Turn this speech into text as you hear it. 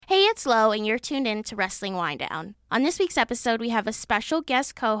it's Lo, and you're tuned in to Wrestling Winedown. On this week's episode, we have a special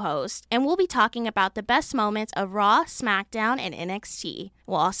guest co-host, and we'll be talking about the best moments of Raw, Smackdown, and NXT.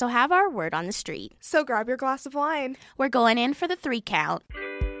 We'll also have our word on the street. So grab your glass of wine. We're going in for the 3 count.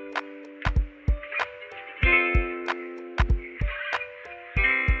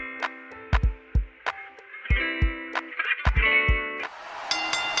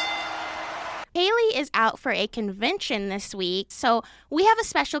 Haley is out for a convention this week, so we have a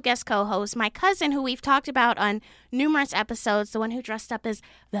special guest co-host, my cousin, who we've talked about on numerous episodes, the one who dressed up as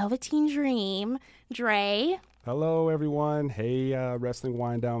Velveteen Dream, Dre. Hello, everyone. Hey, Wrestling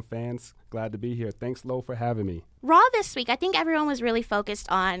Winedown fans. Glad to be here. Thanks, Lo, for having me. Raw this week, I think everyone was really focused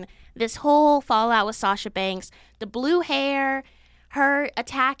on this whole fallout with Sasha Banks, the blue hair, her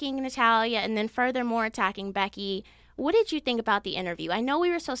attacking Natalya, and then furthermore attacking Becky. What did you think about the interview? I know we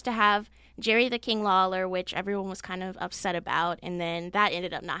were supposed to have Jerry the King Lawler, which everyone was kind of upset about, and then that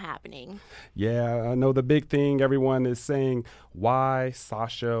ended up not happening. Yeah, I know the big thing everyone is saying, why,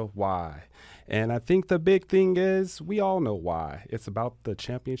 Sasha, why? And I think the big thing is we all know why. It's about the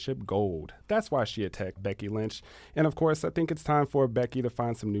championship gold. That's why she attacked Becky Lynch. And, of course, I think it's time for Becky to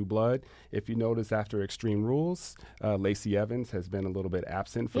find some new blood. If you notice, after Extreme Rules, Lacey Evans has been a little bit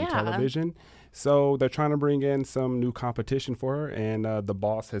absent from television. So they're trying to bring in some new competition for her, and the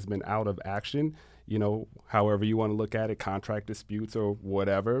boss has been out of action. You know, however you want to look at it, contract disputes or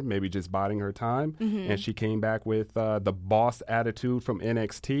whatever, maybe just biding her time. Mm-hmm. And she came back with the boss attitude from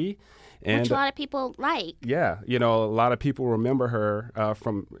NXT. And, which a lot of people like. Yeah. You know, a lot of people remember her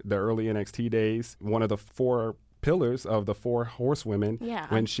from the early NXT days, one of the 4 pillars of the 4 horsewomen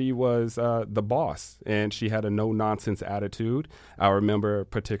when she was the boss, and she had a no-nonsense attitude. I remember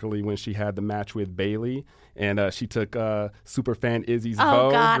particularly when she had the match with Bayley, and she took superfan Izzy's bow.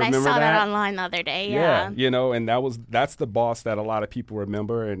 Oh, God, remember I saw that online the other day, yeah. You know, and that's the boss that a lot of people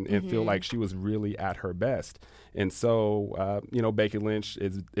remember and feel like she was really at her best. And so, you know, Becky Lynch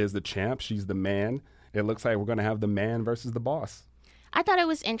is the champ. She's the man. It looks like we're going to have the man versus the boss. I thought it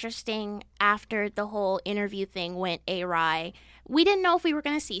was interesting after the whole interview thing went awry. We didn't know if we were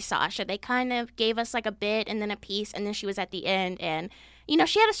going to see Sasha. They kind of gave us like a bit and then a piece, and then she was at the end. And, you know,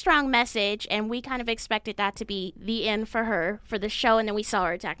 she had a strong message, and we kind of expected that to be the end for her for the show, and then we saw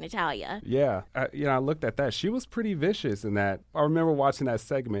her attack Natalya. Yeah. I looked at that. She was pretty vicious in that. I remember watching that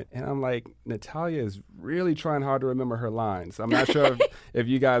segment, and I'm like, Natalya is really trying hard to remember her lines. I'm not sure if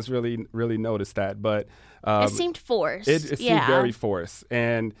you guys really noticed that, but it seemed forced. It seemed very forced.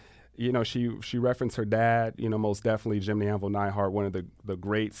 And, you know, she referenced her dad, you know, most definitely Jim the Anvil Neidhart, one of the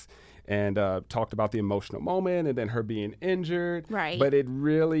greats, and talked about the emotional moment and then her being injured. Right. But it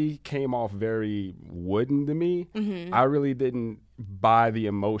really came off very wooden to me. Mm-hmm. I really didn't buy the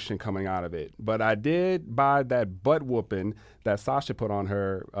emotion coming out of it. But I did buy that butt whooping that Sasha put on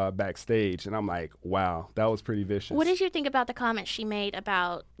her backstage. And I'm like, wow, that was pretty vicious. What did you think about the comment she made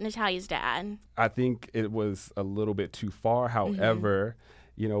about Natalya's dad? I think it was a little bit too far. However,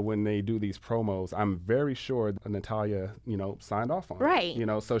 you know, when they do these promos, I'm very sure Natalya, you know, signed off on it. Right. You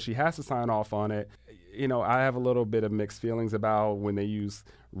know, so she has to sign off on it. You know, I have a little bit of mixed feelings about when they use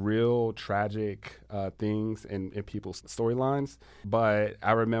real tragic things in people's storylines. But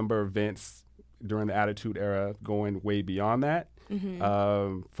I remember Vince during the Attitude Era going way beyond that.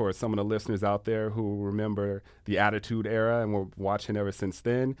 Mm-hmm. For some of the listeners out there who remember the Attitude Era and were watching ever since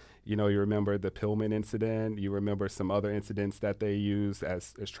then, you know, you remember the Pillman incident. You remember some other incidents that they used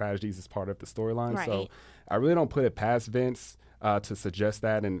as tragedies as part of the storyline. Right. So I really don't put it past Vince to suggest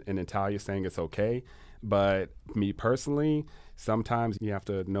that and Natalya saying it's okay. But me personally, sometimes you have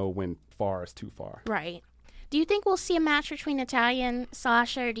to know when far is too far. Right. Do you think we'll see a match between Natalya and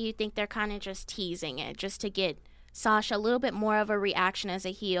Sasha, or do you think they're kind of just teasing it just to get Sasha a little bit more of a reaction as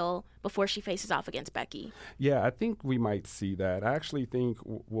a heel before she faces off against Becky? Yeah, I think we might see that. I actually think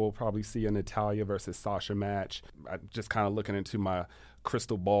we'll probably see a Natalya versus Sasha match. I just kind of looking into my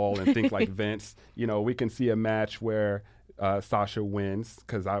crystal ball and think like Vince. You know, we can see a match where Sasha wins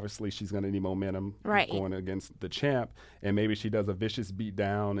because obviously she's going to need momentum going against the champ, and maybe she does a vicious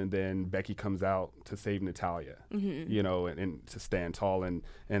beatdown and then Becky comes out to save Natalya, you know, and to stand tall, and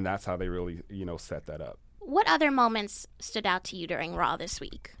that's how they really, you know, set that up. What other moments stood out to you during Raw this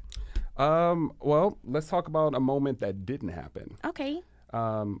week? Well, let's talk about a moment that didn't happen. Okay.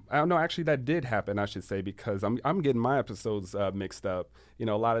 I don't know. Actually, that did happen, I should say, because I'm getting my episodes mixed up. You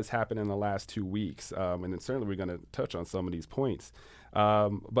know, a lot has happened in the last 2 weeks, and then certainly we're going to touch on some of these points.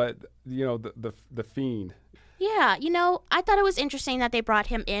 But you know, the Fiend. Yeah, you know, I thought it was interesting that they brought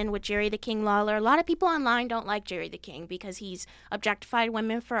him in with Jerry the King Lawler. A lot of people online don't like Jerry the King because he's objectified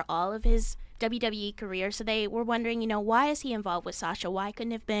women for all of his WWE career. So they were wondering, why is he involved with Sasha? Why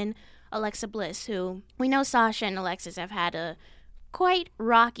couldn't it have been Alexa Bliss, who we know Sasha and Alexis have had a quite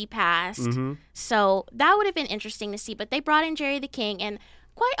rocky past. So that would have been interesting to see. But they brought in Jerry the King, and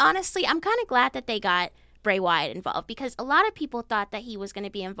quite honestly, I'm kind of glad that they got Bray Wyatt involved, because a lot of people thought that he was going to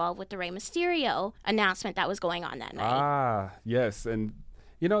be involved with the Rey Mysterio announcement that was going on that night. Ah, yes. And,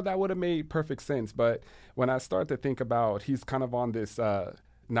 that would have made perfect sense. But when I start to think about, he's kind of on this,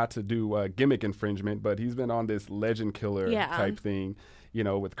 not to do gimmick infringement, but he's been on this legend killer type thing,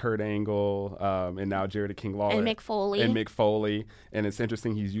 with Kurt Angle and now Jerry the King Lawler. And Mick Foley. And it's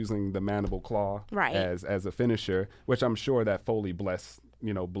interesting he's using the mandible claw as a finisher, which I'm sure that Foley blessed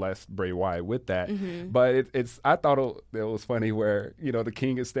Bray Wyatt with that. But I thought it was funny where, the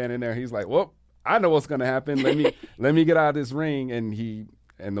King is standing there. He's like, well, I know what's going to happen. Let me get out of this ring. And he,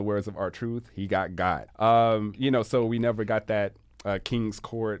 in the words of R-Truth, he got. So we never got that King's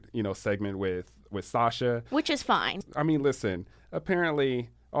Court, segment with Sasha. Which is fine. I mean, listen, apparently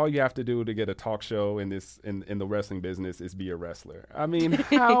all you have to do to get a talk show in the wrestling business is be a wrestler. I mean,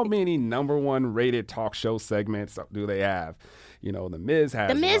 how many number one rated talk show segments do they have? The Miz has.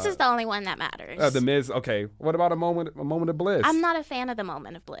 The Miz is the only one that matters. The Miz, okay. What about a moment of bliss? I'm not a fan of the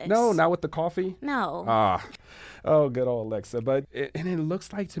moment of bliss. No, not with the coffee? No. Oh, good old Alexa. But it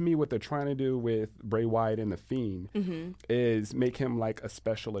looks like to me what they're trying to do with Bray Wyatt and The Fiend is make him like a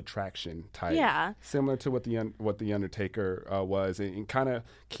special attraction type. Yeah. Similar to what the Undertaker was, and kind of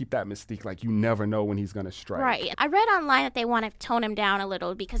keep that mystique, like you never know when he's going to strike. Right. I read online that they want to tone him down a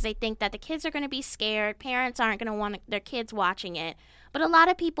little because they think that the kids are going to be scared. Parents aren't going to want their kids watching it. But a lot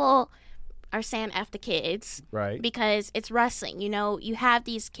of people are saying F the kids. Right. Because it's wrestling. You have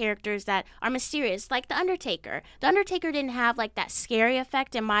these characters that are mysterious, like The Undertaker. The Undertaker didn't have like that scary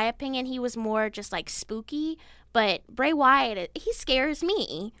effect, in my opinion. He was more just like spooky. But Bray Wyatt, he scares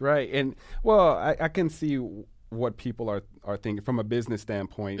me. Right. And, well, I can see what people are thinking from a business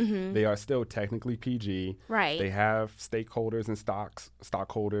standpoint. They are still technically PG. Right. They have stakeholders and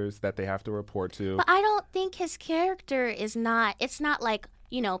stockholders that they have to report to. But I don't think his character it's not like,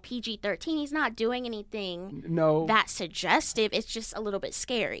 PG-13. He's not doing anything that suggestive. It's just a little bit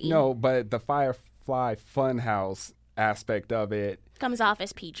scary. No, but the Firefly Funhouse aspect of it comes off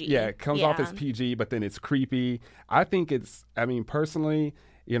as PG. Yeah, it comes off as PG, but then it's creepy. I think personally,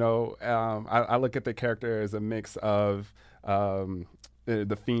 I look at the character as a mix of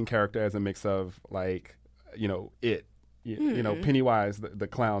the Fiend character as a mix of like, it. Pennywise the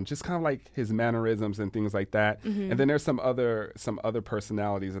clown, just kind of like his mannerisms and things like that. And then there's some other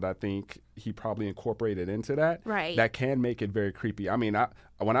personalities that I think he probably incorporated into that. Right. That can make it very creepy. I mean,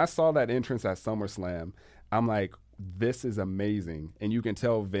 when I saw that entrance at SummerSlam, I'm like, this is amazing. And you can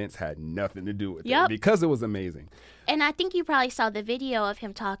tell Vince had nothing to do with it because it was amazing. And I think you probably saw the video of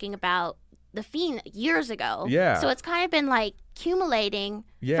him talking about The Fiend years ago. Yeah. So it's kind of been like accumulating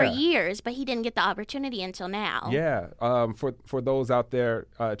for years, but he didn't get the opportunity until now. Yeah. For those out there,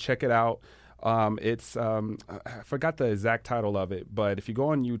 check it out. It's I forgot the exact title of it, but if you go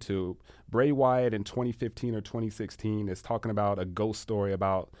on YouTube, Bray Wyatt in 2015 or 2016 is talking about a ghost story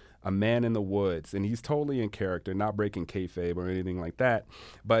about a man in the woods, and he's totally in character, not breaking kayfabe or anything like that.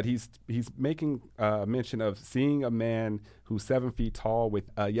 But he's making mention of seeing a man who's 7 feet tall with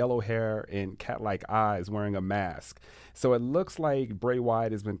yellow hair and cat-like eyes, wearing a mask. So it looks like Bray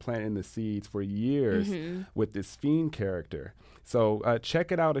Wyatt has been planting the seeds for years with this Fiend character. So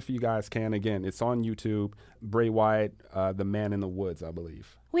check it out if you guys can. Again, it's on YouTube. Bray Wyatt, the Man in the Woods, I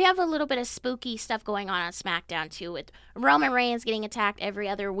believe. We have a little bit of spooky stuff going on Smackdown, too, with Roman Reigns getting attacked every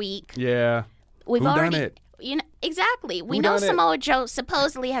other week. Yeah. We've Who already done it? Exactly. We Who know done it? Samoa Joe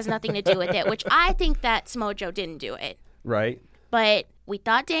supposedly has nothing to do with it, which I think that Samoa Joe didn't do it. Right. But we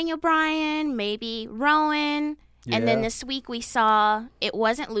thought Daniel Bryan, maybe Rowan, and then this week we saw it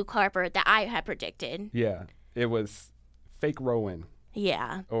wasn't Luke Harper that I had predicted. Yeah. It was fake Rowan.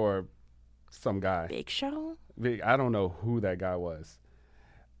 Yeah. Or some guy. Big Show? I don't know who that guy was.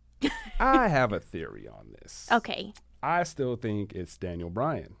 I have a theory on this. Okay. I still think it's Daniel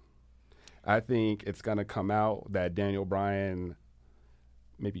Bryan. I think it's going to come out that Daniel Bryan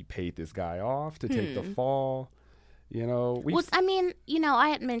maybe paid this guy off to take the fall. I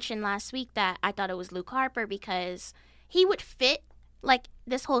had mentioned last week that I thought it was Luke Harper because he would fit like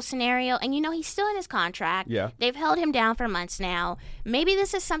this whole scenario, and he's still in his contract. Yeah. They've held him down for months now. Maybe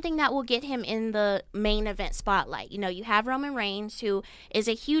this is something that will get him in the main event spotlight. You have Roman Reigns, who is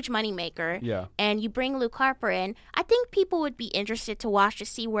a huge moneymaker. Yeah. And you bring Luke Harper in. I think people would be interested to watch to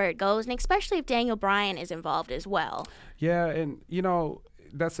see where it goes, and especially if Daniel Bryan is involved as well. Yeah, and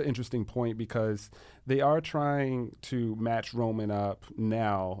that's an interesting point because they are trying to match Roman up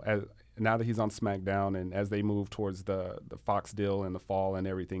now now that he's on SmackDown, and as they move towards the Fox deal and the fall and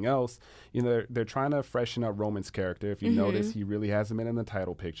everything else, you know, they're trying to freshen up Roman's character. If you notice, he really hasn't been in the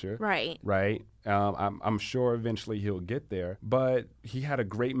title picture. Right. Right. I'm sure eventually he'll get there. But he had a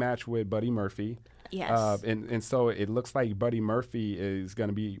great match with Buddy Murphy. Yes. And so it looks like Buddy Murphy is going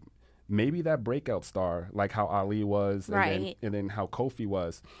to be maybe that breakout star, like how Ali was, and then how Kofi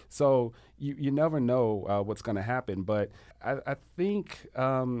was. So you never know what's going to happen. But I think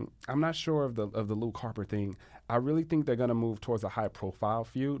I'm not sure of the Luke Harper thing. I really think they're going to move towards a high-profile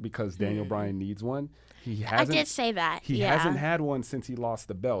feud because Daniel Bryan needs one. I did say that. He hasn't had one since he lost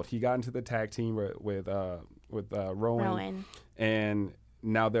the belt. He got into the tag team with Rowan, and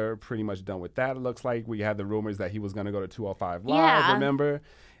now they're pretty much done with that. It looks like we had the rumors that he was going to go to 205 Live. Remember?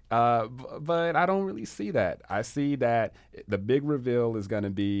 But I don't really see that. I see that the big reveal is going to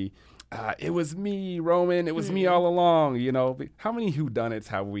be, it was me, Roman. It was me all along. You know, how many whodunits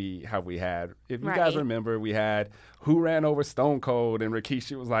have we had? If you guys remember, we had who ran over Stone Cold, and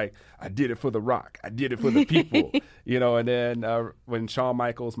Rikishi was like, "I did it for The Rock. I did it for the people." You know, and then when Shawn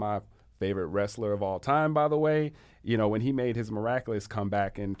Michaels, my favorite wrestler of all time, by the way, you know, when he made his miraculous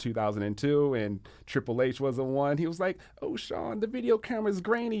comeback in 2002 and Triple H was the one, he was like, "Oh, Shawn, the video camera's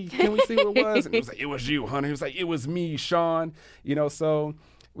grainy. Can we see what it was?" And he was like, "It was you, honey." He was like, "It was me, Shawn." You know, so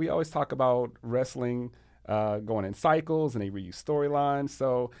we always talk about wrestling going in cycles, and they reuse storylines.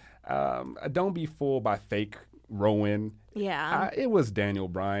 So don't be fooled by fake Rowan. Yeah. It was Daniel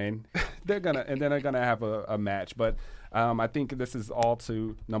Bryan. they're gonna have a match, but I think this is all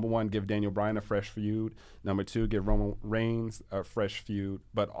to, number one, give Daniel Bryan a fresh feud. Number two, give Roman Reigns a fresh feud.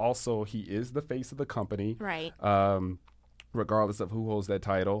 But also, he is the face of the company. Right. Regardless of who holds that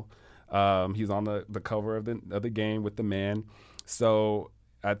title. He's on the cover of the game with the man. So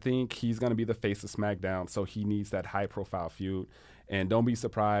I think he's going to be the face of SmackDown. So he needs that high-profile feud. And don't be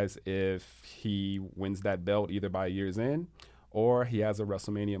surprised if he wins that belt either by year's end or he has a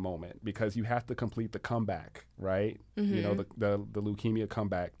WrestleMania moment, because you have to complete the comeback, right? You know, the leukemia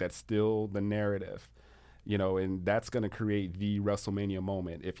comeback. That's still the narrative, you know, and that's going to create the WrestleMania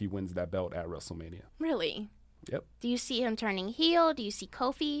moment if he wins that belt at WrestleMania. Really? Yep. Do you see him turning heel? Do you see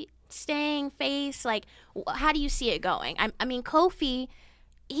Kofi staying face? Like, how do you see it going? I mean, Kofi,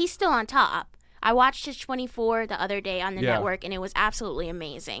 he's still on top. I watched his 24 the other day on the network, and it was absolutely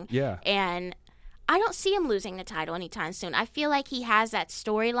amazing. Yeah. And I don't see him losing the title anytime soon. I feel like he has that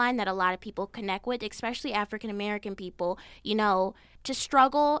storyline that a lot of people connect with, especially African-American people, you know, to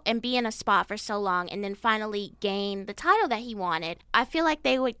struggle and be in a spot for so long and then finally gain the title that he wanted. I feel like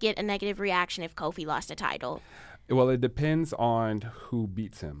they would get a negative reaction if Kofi lost the title. Well, it depends on who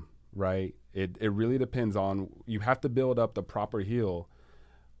beats him, right? It really depends on, you have to build up the proper heel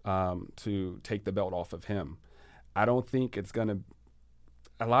to take the belt off of him. I don't think it's going to,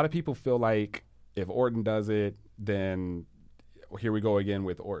 a lot of people feel like if Orton does it, then here we go again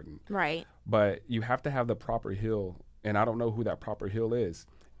with Orton. Right. But you have to have the proper heel, and I don't know who that proper heel is.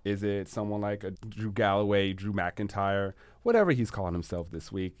 Is it someone like a Drew Galloway, Drew McIntyre, whatever he's calling himself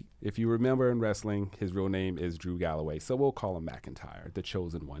this week? If you remember in wrestling, his real name is Drew Galloway, so we'll call him McIntyre, the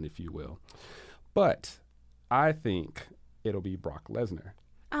chosen one, if you will. But I think it'll be Brock Lesnar.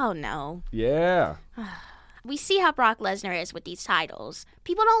 Oh, no. Yeah. We see how Brock Lesnar is with these titles.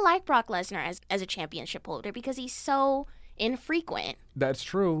 People don't like Brock Lesnar as a championship holder because he's so infrequent. That's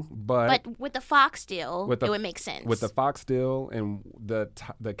true, but with the Fox deal, it would make sense. With the Fox deal and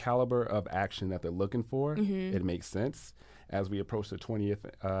the caliber of action that they're looking for, it makes sense. As we approach the 20th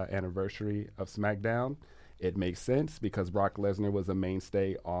anniversary of SmackDown, it makes sense because Brock Lesnar was a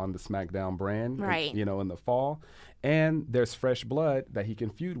mainstay on the SmackDown brand, right? You know, in the fall, and there's fresh blood that he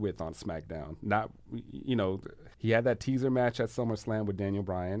can feud with on SmackDown. Not, you know, he had that teaser match at SummerSlam with Daniel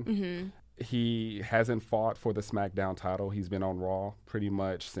Bryan. He hasn't fought for the SmackDown title. He's been on Raw pretty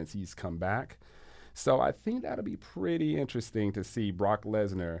much since he's come back. So I think that'll be pretty interesting to see Brock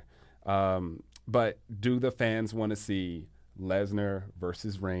Lesnar. But do the fans want to see Lesnar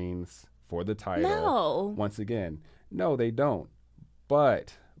versus Reigns for the title? No. Once again, no, they don't.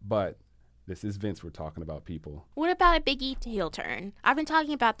 But this is Vince we're talking about, people. What about a Big E heel turn? I've been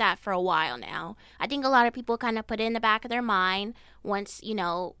talking about that for a while now. I think a lot of people kind of put it in the back of their mind once, you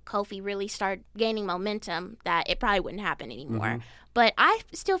know, Kofi really started gaining momentum that it probably wouldn't happen anymore. But I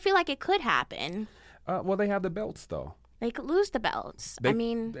still feel like it could happen. Well, they have the belts, though. They could lose the belts.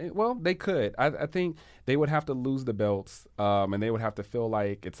 They could. I think they would have to lose the belts, and they would have to feel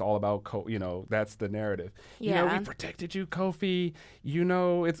like it's all about, you know, that's the narrative. Yeah. You know, we protected you, Kofi. You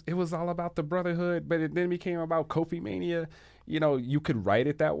know, it was all about the brotherhood, but it then became about Kofi Mania. You know, you could write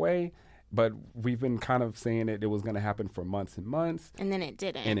it that way. But we've been kind of saying it was going to happen for months and months. And then it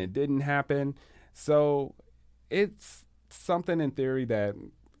didn't. And it didn't happen. So it's something in theory that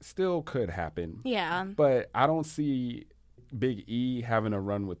still could happen. Yeah. But I don't see Big E having a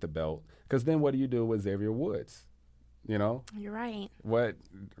run with the belt. Because then what do you do with Xavier Woods? You know? You're right. What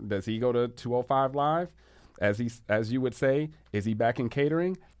does he go to 205 Live? As you would say, is he back in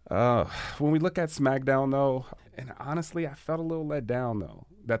catering? When we look at SmackDown, though, and honestly, I felt a little let down, though,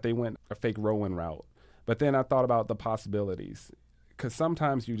 that they went a fake Rowan route. But then I thought about the possibilities. Because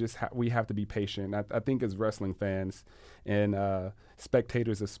sometimes we have to be patient. I think as wrestling fans and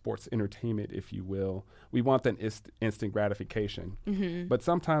spectators of sports entertainment, if you will, we want that instant gratification. Mm-hmm. But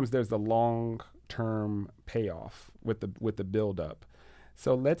sometimes there's the long-term payoff with the build-up.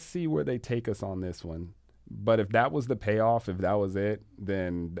 So let's see where they take us on this one. But if that was the payoff, if that was it,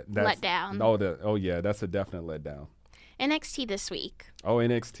 then that's let down. Oh yeah, that's a definite letdown. NXT this week. Oh,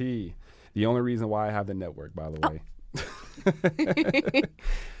 NXT. The only reason why I have the network, by the way.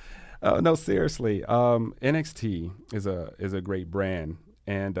 No, seriously. NXT is a great brand,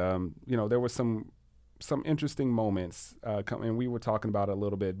 and there were some interesting moments, and we were talking about it a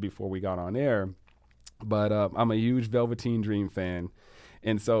little bit before we got on air. But I'm a huge Velveteen Dream fan.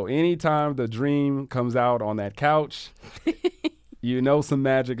 And so anytime the Dream comes out on that couch, some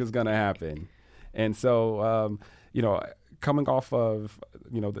magic is going to happen. And so, coming off of,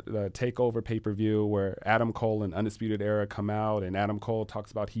 the TakeOver pay-per-view where Adam Cole and Undisputed Era come out, and Adam Cole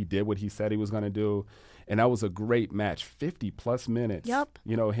talks about he did what he said he was going to do. And that was a great match, 50-plus minutes. Yep.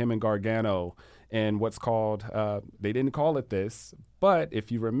 Him and Gargano and what's called, they didn't call it this, but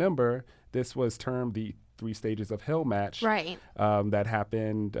if you remember, this was termed the 3 Stages of Hell match. Right. That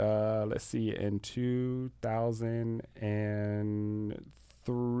happened, in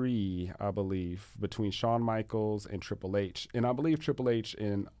 2003, I believe, between Shawn Michaels and Triple H. And I believe Triple H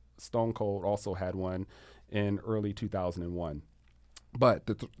and Stone Cold also had one in early 2001. But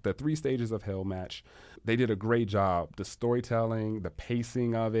the 3 Stages of Hell match, they did a great job. The storytelling, the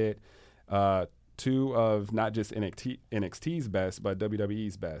pacing of it, 2 of not just NXT's best, but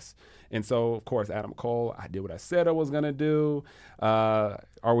WWE's best. And so, of course, Adam Cole, I did what I said I was going to do. Are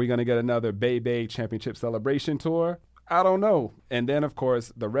we going to get another Bay Championship Celebration tour? I don't know. And then, of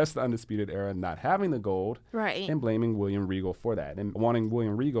course, the rest of the Undisputed Era not having the gold. Right. And blaming William Regal for that and wanting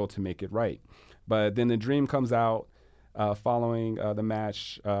William Regal to make it right. But then the Dream comes out following the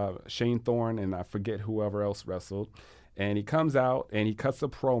match, Shane Thorne and I forget whoever else wrestled. And he comes out and he cuts a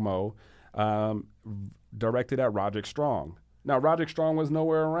promo directed at Roderick Strong. Now, Roderick Strong was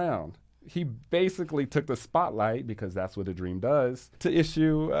nowhere around. He basically took the spotlight, because that's what the Dream does, to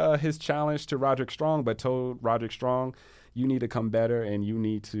issue his challenge to Roderick Strong, but told Roderick Strong, you need to come better and you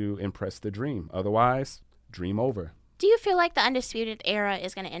need to impress the Dream. Otherwise, Dream over. Do you feel like the Undisputed Era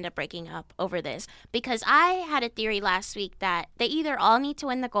is going to end up breaking up over this? Because I had a theory last week that they either all need to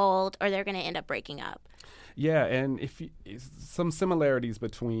win the gold or they're going to end up breaking up. Yeah, and some similarities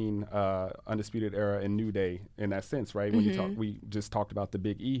between Undisputed Era and New Day in that sense, right? When we just talked about the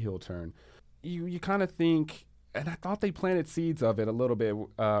Big E heel turn. You kind of think, and I thought they planted seeds of it a little bit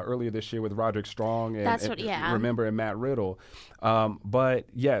earlier this year with Roderick Strong and remember, and Matt Riddle. But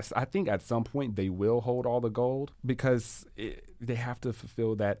yes, I think at some point they will hold all the gold because they have to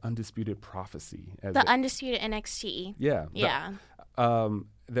fulfill that undisputed prophecy. Undisputed NXT. Yeah. Yeah.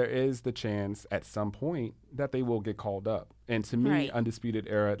 There is the chance at some point that they will get called up. And to me, right. Undisputed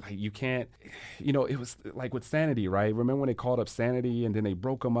Era, like you can't, it was like with Sanity, right? Remember when they called up Sanity and then they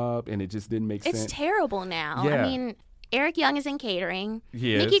broke them up and it just didn't make sense? It's terrible now. Yeah. I mean, Eric Young is in catering.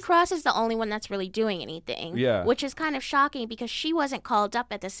 Yes. Nikki Cross is the only one that's really doing anything. Yeah. Which is kind of shocking because she wasn't called up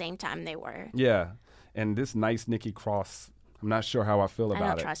at the same time they were. Yeah. And this nice Nikki Cross, I'm not sure how I feel about it. I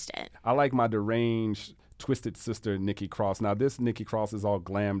don't trust it. I like my deranged twisted sister Nikki Cross. Now this Nikki Cross is all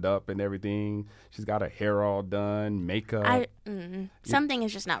glammed up and everything. She's got her hair all done, makeup. Something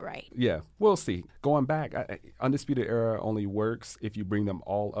is just not right. Yeah, we'll see. Going back, Undisputed Era only works if you bring them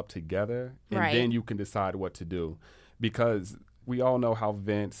all up together, and right. then you can decide what to do. Because we all know how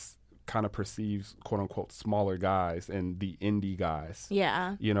Vince kind of perceives quote unquote smaller guys and the indie guys.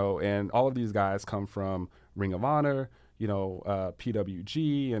 Yeah. And all of these guys come from Ring of Honor,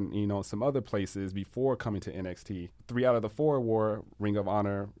 PWG and, some other places before coming to NXT. 3 out of the 4 were Ring of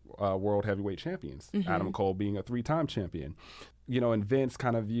Honor World Heavyweight Champions, Adam Cole being a 3-time champion. And Vince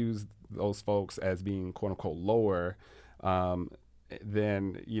kind of views those folks as being, quote unquote, lower than,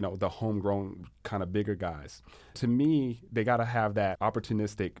 the homegrown kind of bigger guys. To me, they got to have that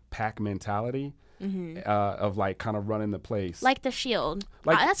opportunistic pack mentality of like kind of running the place. Like the Shield.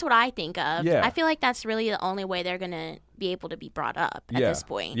 That's what I think of. Yeah. I feel like that's really the only way they're going to be able to be brought up at this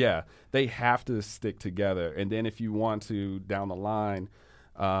point. Yeah. They have to stick together. And then if you want to, down the line,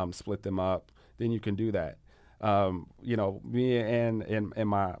 split them up, then you can do that. Me and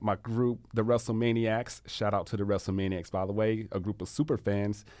my group, the WrestleManiacs, shout out to the WrestleManiacs, by the way, a group of super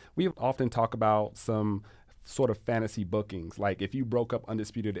fans, we often talk about some sort of fantasy bookings. Like if you broke up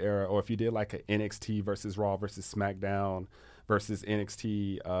Undisputed Era, or if you did like an NXT versus Raw versus SmackDown versus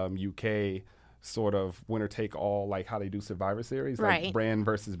NXT UK sort of winner take all, like how they do Survivor Series, like brand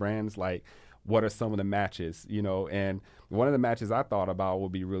versus brands, like what are some of the matches, and one of the matches I thought about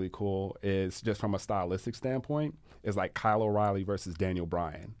would be really cool is just from a stylistic standpoint is like Kyle O'Reilly versus Daniel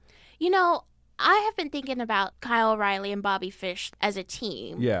Bryan. I have been thinking about Kyle O'Reilly and Bobby Fish as a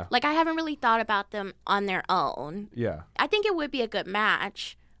team. Yeah. Like I haven't really thought about them on their own. Yeah. I think it would be a good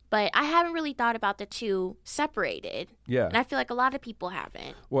match, but I haven't really thought about the two separated. Yeah. And I feel like a lot of people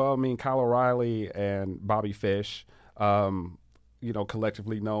haven't. Well, I mean, Kyle O'Reilly and Bobby Fish,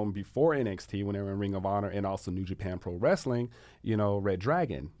 collectively known before NXT when they were in Ring of Honor and also New Japan Pro Wrestling, Red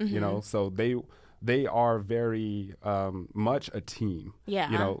Dragon, so they are very much a team.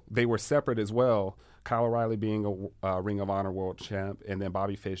 Yeah. They were separate as well. Kyle O'Reilly being a Ring of Honor world champ, and then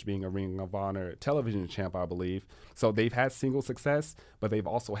Bobby Fish being a Ring of Honor television champ, I believe. So they've had single success, but they've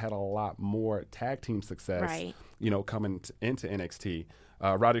also had a lot more tag team success, coming into NXT.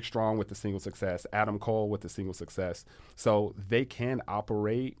 Roderick Strong with the single success, Adam Cole with the single success. So they can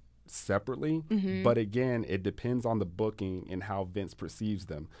operate separately, but again, it depends on the booking and how Vince perceives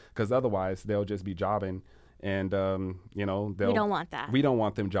them, because otherwise they'll just be jobbing, and we don't want that. We don't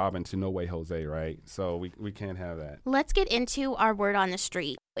want them jobbing to No Way Jose, right? So we can't have that. Let's get into our word on the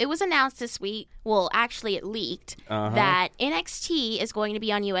street. It was announced this week, well, actually it leaked, that NXT is going to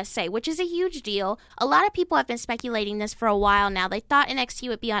be on USA, which is a huge deal. A lot of people have been speculating this for a while now. They thought NXT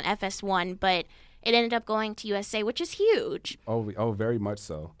would be on FS1, but it ended up going to USA, which is huge. Oh, very much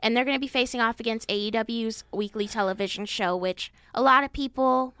so. And they're going to be facing off against AEW's weekly television show, which a lot of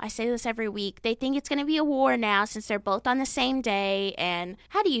people, I say this every week, they think it's going to be a war now since they're both on the same day. And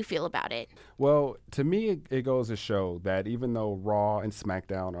how do you feel about it? Well, to me, it goes to show that even though Raw and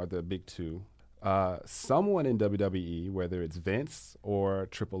SmackDown are the big two, someone in WWE, whether it's Vince or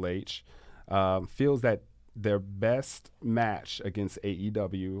Triple H, feels that their best match against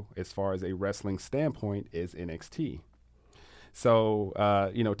AEW as far as a wrestling standpoint is NXT. So,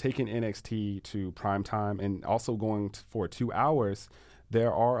 taking NXT to primetime and also going for 2 hours,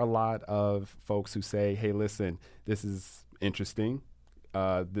 there are a lot of folks who say, hey, listen, this is interesting.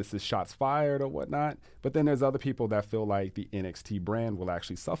 This is shots fired or whatnot. But then there's other people that feel like the NXT brand will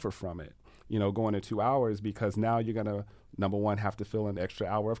actually suffer from it, going to 2 hours, because now you're going to, number one, have to fill an extra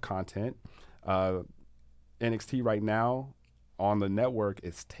hour of content. NXT right now on the network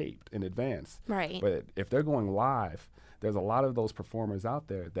is taped in advance. Right. But if they're going live, there's a lot of those performers out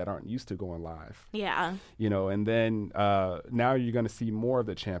there that aren't used to going live. Yeah. And then now you're going to see more of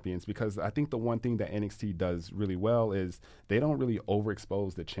the champions, because I think the one thing that NXT does really well is they don't really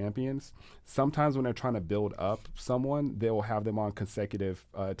overexpose the champions. Sometimes when they're trying to build up someone, they'll have them on consecutive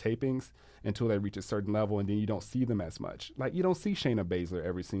tapings until they reach a certain level, and then you don't see them as much. Like, you don't see Shayna Baszler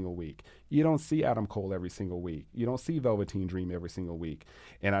every single week. You don't see Adam Cole every single week. You don't see Velveteen Dream every single week.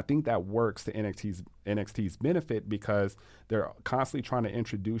 And I think that works to NXT's benefit, because they're constantly trying to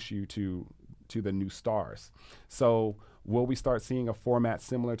introduce you to the new stars. So will we start seeing a format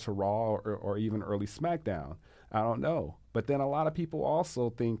similar to Raw or even early SmackDown? I don't know. But then a lot of people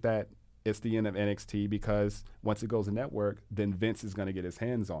also think that it's the end of NXT, because once it goes to network, then Vince is going to get his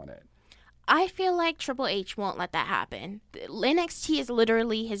hands on it. I feel like Triple H won't let that happen. NXT is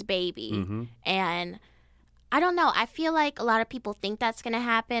literally his baby. And I don't know. I feel like a lot of people think that's going to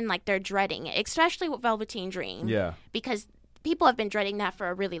happen. Like, they're dreading it, especially with Velveteen Dream. Yeah. Because people have been dreading that for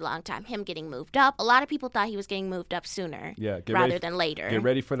a really long time, him getting moved up. A lot of people thought he was getting moved up sooner rather than later. Get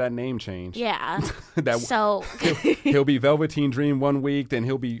ready for that name change. Yeah. So he'll be Velveteen Dream one week, then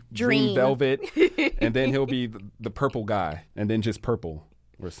he'll be Dream Velvet, and then he'll be the purple guy, and then just purple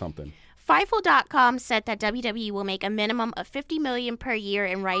or something. Fightful.com said that WWE will make a minimum of $50 million per year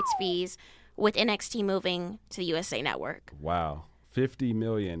in rights fees with NXT moving to the USA Network. Wow, $50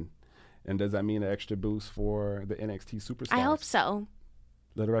 million. And does that mean an extra boost for the NXT superstars? I hope so.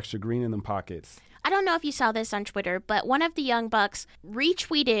 Little extra green in them pockets. I don't know if you saw this on Twitter, but one of the Young Bucks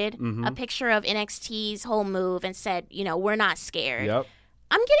retweeted a picture of NXT's whole move and said, we're not scared. Yep.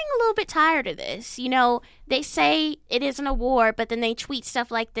 I'm getting a little bit tired of this. They say it isn't a war, but then they tweet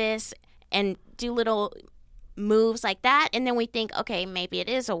stuff like this and do little moves like that, and then we think, okay, maybe it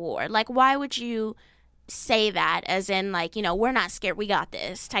is a war. Like, why would you say that as in, like, you know, we're not scared, we got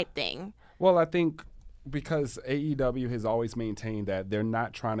this type thing? Well, I think because AEW has always maintained that they're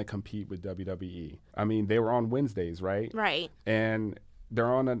not trying to compete with WWE. I mean, they were on Wednesdays, right? Right. And they're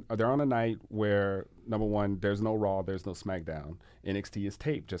on a night where, number one, there's no Raw, there's no Smackdown. NXT is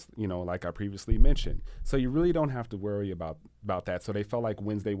taped, just, you know, like I previously mentioned. So you really don't have to worry about that. So they felt like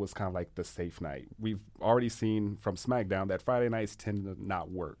Wednesday was kind of like the safe night. We've already seen from Smackdown that Friday nights tend to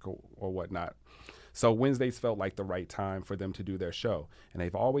not work or whatnot. So Wednesdays felt like the right time for them to do their show. And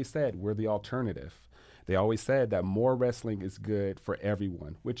they've always said, we're the alternative. They always said that more wrestling is good for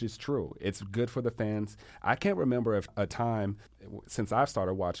everyone, which is true. It's good for the fans. I can't remember a time since I've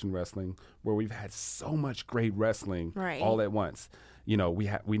started watching wrestling where we've had so much great wrestling all at once. You know,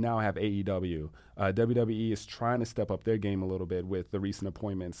 we now have AEW. WWE is trying to step up their game a little bit with the recent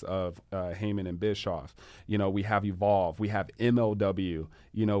appointments of Heyman and Bischoff. You know, we have Evolve. We have MLW,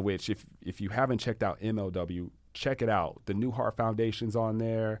 you know, which if you haven't checked out MLW, check it out. The New Heart Foundation's on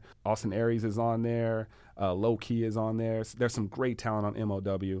there. Austin Aries is on there. Low Key is on there. So there's some great talent on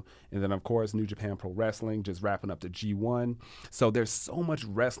MLW. And then, of course, New Japan Pro Wrestling just wrapping up the G1. So there's so much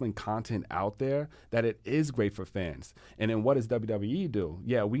wrestling content out there that it is great for fans. And then what does WWE do?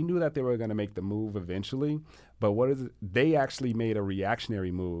 Yeah, we knew that they were going to make the move eventually. But what is it? They actually made a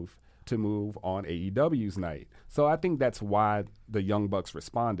reactionary move to move on AEW's night. So I think that's why the Young Bucks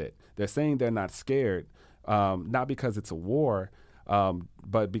responded. They're saying they're not scared. Not because it's a war,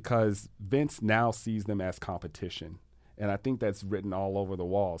 but because Vince now sees them as competition. And I think that's written all over the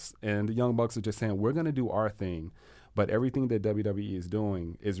walls. And the Young Bucks are just saying, we're going to do our thing, but everything that WWE is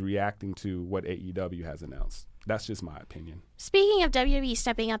doing is reacting to what AEW has announced. That's just my opinion. Speaking of WWE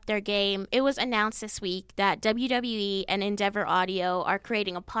stepping up their game, it was announced this week that WWE and Endeavor Audio are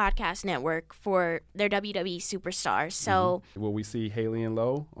creating a podcast network for their WWE superstars. So, will we see Haley and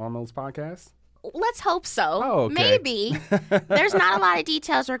Lowe on those podcasts? Let's hope so. Oh, okay. Maybe. There's not a lot of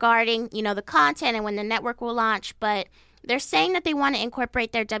details regarding, you know, the content and when the network will launch, but they're saying that they want to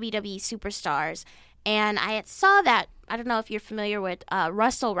incorporate their WWE superstars. And I saw that, I don't know if you're familiar with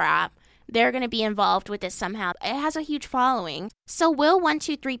Russell Rap. They're going to be involved with this somehow. It has a huge following. So will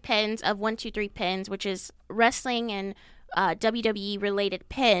 123 Pins of 123 Pins, which is wrestling and WWE related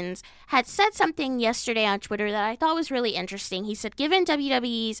pins, had said something yesterday on Twitter that I thought was really interesting. He said, given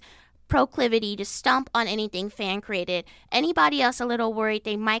WWE's proclivity to stomp on anything fan created, anybody else a little worried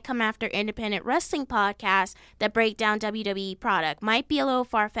they might come after independent wrestling podcasts that break down WWE product. Might be a little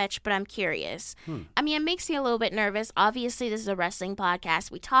far-fetched, but I'm curious. I mean, it makes me a little bit nervous. Obviously, this is a wrestling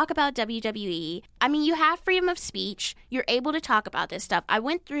podcast. We talk about WWE. I mean, you have freedom of speech. You're able to talk about this stuff. I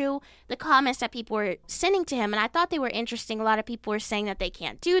went through the comments that people were sending to him, and I thought they were interesting. A lot of people were saying that they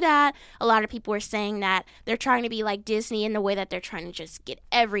can't do that. A lot of people were saying that they're trying to be like Disney in the way that they're trying to just get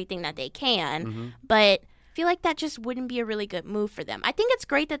everything that they can, but I feel like that just wouldn't be a really good move for them. I think it's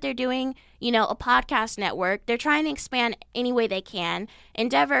great that they're doing, you know, a podcast network. They're trying to expand any way they can.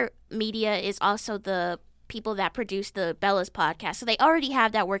 Endeavor Media is also the people that produce the Bella's podcast, so they already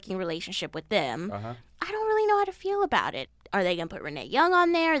have that working relationship with them. I don't really know how to feel about it. Are they going to put Renee Young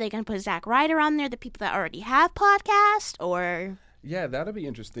on there? Are they going to put Zack Ryder on there, the people that already have podcasts, or... Yeah, that'll be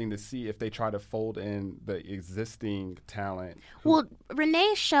interesting to see if they try to fold in the existing talent. Well,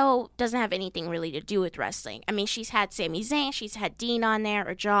 Renee's show doesn't have anything really to do with wrestling. I mean, she's had Sami Zayn, she's had Dean on there,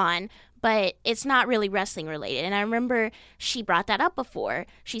 or John, but it's not really wrestling related. And I remember she brought that up before.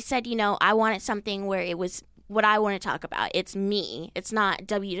 She said, you know, I wanted something where it was what I want to talk about. It's me. It's not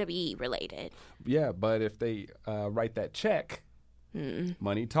WWE related. Yeah, but if they write that check...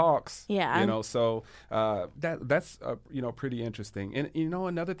 Money talks. Yeah. You know, so that's you know, pretty interesting. And, you know,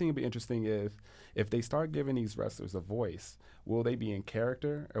 another thing that'd be interesting is if they start giving these wrestlers a voice, will they be in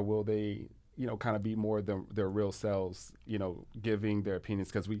character or will they, you know, kind of be more their real selves, you know, giving their opinions?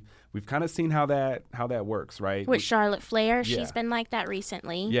 Because we've kind of seen how that works, right? With Charlotte Flair, she's been like that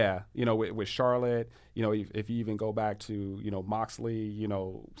recently. Yeah. You know, with Charlotte, you know, if you even go back to, you know, Moxley, you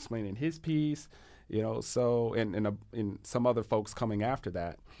know, explaining his piece, you know, so and some other folks coming after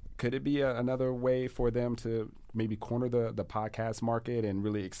that. Could it be another way for them to maybe corner the podcast market and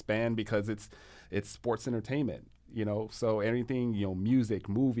really expand, because it's sports entertainment, you know, so anything, you know, music,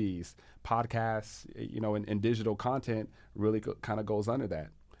 movies, podcasts, you know, and digital content really kind of goes under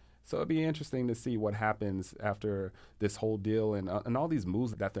that. So it'd be interesting to see what happens after this whole deal and all these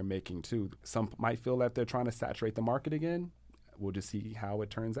moves that they're making too. Some might feel that they're trying to saturate the market again. We'll just see how it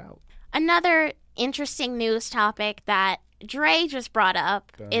turns out. Another interesting news topic that Dre just brought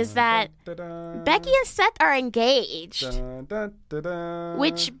up is that Becky and Seth are engaged,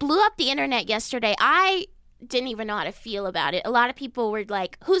 which blew up the internet yesterday. I didn't even know how to feel about it. A lot of people were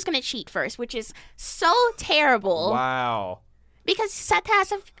like, who's going to cheat first, which is so terrible. Wow. Because Seth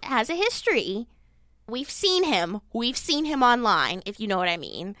has a history. We've seen him. We've seen him online, if you know what I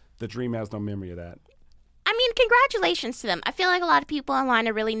mean. The Dream has no memory of that. I mean, congratulations to them. I feel like a lot of people online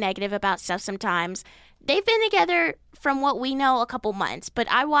are really negative about stuff sometimes. They've been together, from what we know, a couple months. But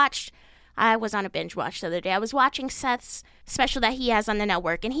I was on a binge watch the other day. I was watching Seth's special that he has on the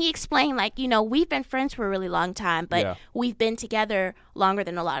network, and he explained, like, you know, we've been friends for a really long time, but we've been together longer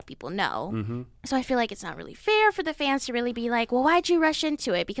than a lot of people know. Mm-hmm. So I feel like it's not really fair for the fans to really be like, well, why'd you rush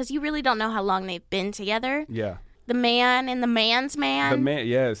into it? Because you really don't know how long they've been together. Yeah. The man and the man's man. The man,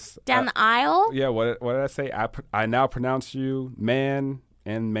 yes. Down the aisle. Yeah, what did I say? I now pronounce you man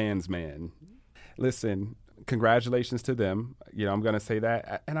and man's man. Listen, congratulations to them. You know, I'm going to say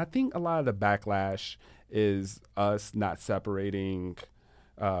that. And I think a lot of the backlash is us not separating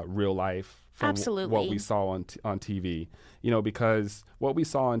real life from what we saw on TV. You know, because what we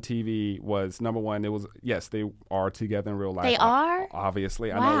saw on TV was, number one, it was, yes, they are together in real life. They are?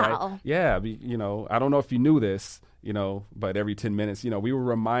 Obviously. Wow. I know, right? Yeah, you know, I don't know if you knew this, you know, but every 10 minutes, you know, we were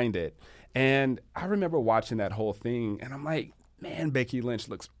reminded. And I remember watching that whole thing, and I'm like, man, Becky Lynch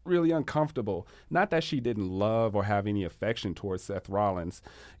looks really uncomfortable. Not that she didn't love or have any affection towards Seth Rollins,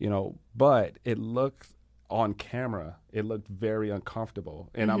 you know, but it looked on camera, it looked very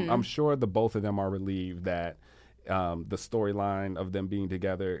uncomfortable. And I'm sure the both of them are relieved that the storyline of them being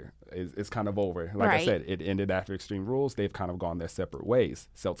together is kind of over. Like I said, it ended after Extreme Rules. They've kind of gone their separate ways.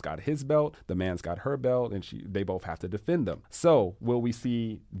 Selt's got his belt, the man's got her belt, and they both have to defend them. So will we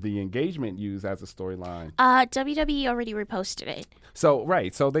see the engagement used as a storyline? WWE already reposted it. So,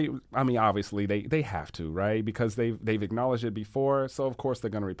 right. So obviously they have to, right? Because they've acknowledged it before. So of course they're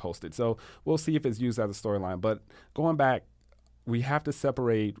going to repost it. So we'll see if it's used as a storyline. But going back, we have to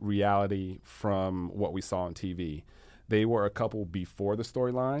separate reality from what we saw on TV. They were a couple before the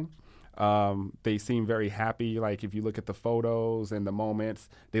storyline. They seem very happy. Like, if you look at the photos and the moments,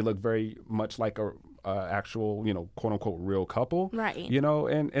 they look very much like a actual, you know, quote unquote real couple. Right. You know,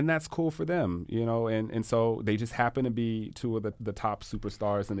 and that's cool for them, you know, and so they just happen to be two of the top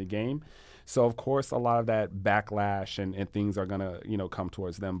superstars in the game. So, of course, a lot of that backlash and things are going to, you know, come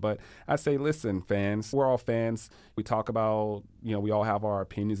towards them. But I say, listen, fans, we're all fans. We talk about, you know, we all have our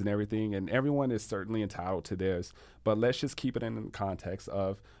opinions and everything, and everyone is certainly entitled to theirs. But let's just keep it in the context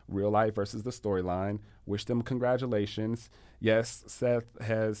of real life versus the storyline. Wish them congratulations. Yes, Seth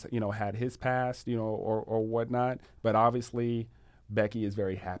has, you know, had his past, you know, or whatnot. But obviously, Becky is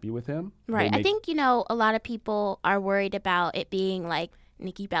very happy with him. Right. I think, you know, a lot of people are worried about it being like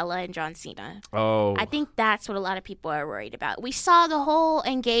Nikki Bella and John Cena. Oh. I think that's what a lot of people are worried about. We saw the whole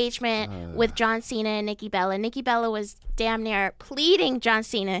engagement with John Cena and Nikki Bella. Nikki Bella was damn near pleading John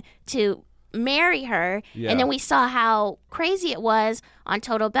Cena to marry her. Yeah. And then we saw how crazy it was on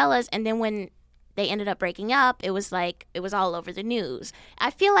Total Bellas. And then when they ended up breaking up, it was like, it was all over the news. I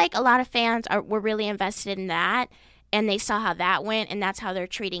feel like a lot of fans were really invested in that. And they saw how that went, and that's how they're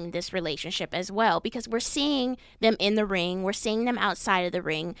treating this relationship as well. Because we're seeing them in the ring. We're seeing them outside of the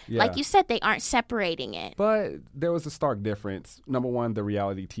ring. Yeah. Like you said, they aren't separating it. But there was a stark difference. Number one, the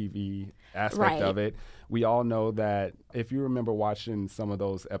reality TV aspect of it. We all know that if you remember watching some of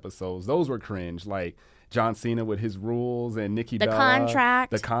those episodes, those were cringe. Like John Cena with his rules and Nikki Bella.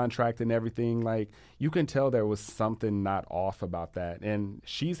 The contract and everything. Like, you can tell there was something not off about that. And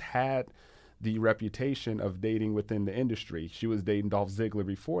she's had the reputation of dating within the industry. She was dating Dolph Ziggler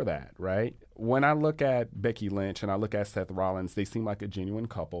before that, right? When I look at Becky Lynch and I look at Seth Rollins, they seem like a genuine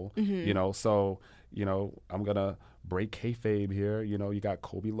couple, you know, so, you know, I'm going to break kayfabe here. You know, you got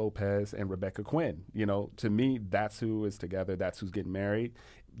Kobe Lopez and Rebecca Quinn. You know, to me, that's who is together. That's who's getting married.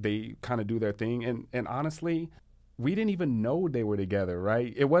 They kind of do their thing. And honestly, we didn't even know they were together,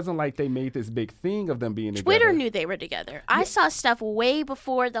 right? It wasn't like they made this big thing of them being together. Twitter knew they were together. I saw stuff way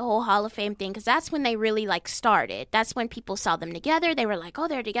before the whole Hall of Fame thing, because that's when they really, like, started. That's when people saw them together. They were like, oh,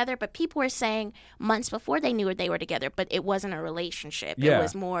 they're together. But people were saying months before they knew they were together, but it wasn't a relationship. Yeah. It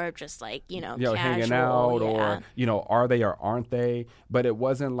was more just like, you know, casual, hanging out or, you know, are they or aren't they? But it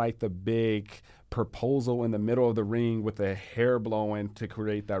wasn't like the big proposal in the middle of the ring with the hair blowing to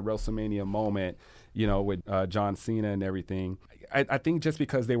create that WrestleMania moment, you know, with John Cena and everything. I think just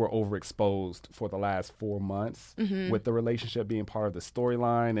because they were overexposed for the last 4 months with the relationship being part of the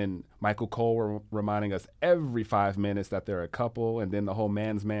storyline, and Michael Cole reminding us every 5 minutes that they're a couple, and then the whole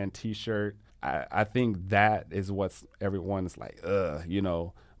man's man T-shirt, I think that is what's everyone's like, you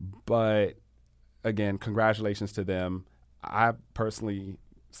know. But again, congratulations to them. I personally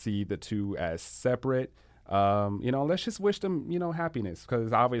see the two as separate. Let's just wish them, happiness,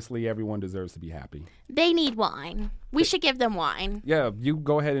 because obviously everyone deserves to be happy. They need wine. We should give them wine. Yeah, you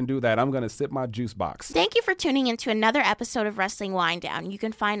go ahead and do that. I'm going to sip my juice box. Thank you for tuning into another episode of Wrestling Winedown. You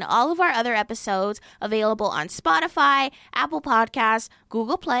can find all of our other episodes available on Spotify, Apple Podcasts,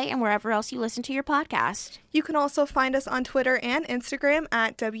 Google Play, and wherever else you listen to your podcast. You can also find us on Twitter and Instagram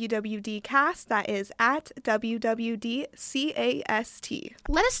at WWDcast. That is at WWDCAST.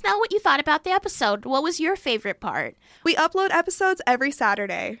 Let us know what you thought about the episode. What was your favorite part? We upload episodes every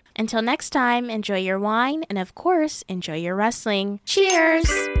Saturday. Until next time, enjoy your wine and, of course, enjoy your wrestling.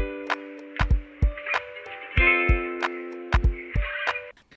 Cheers!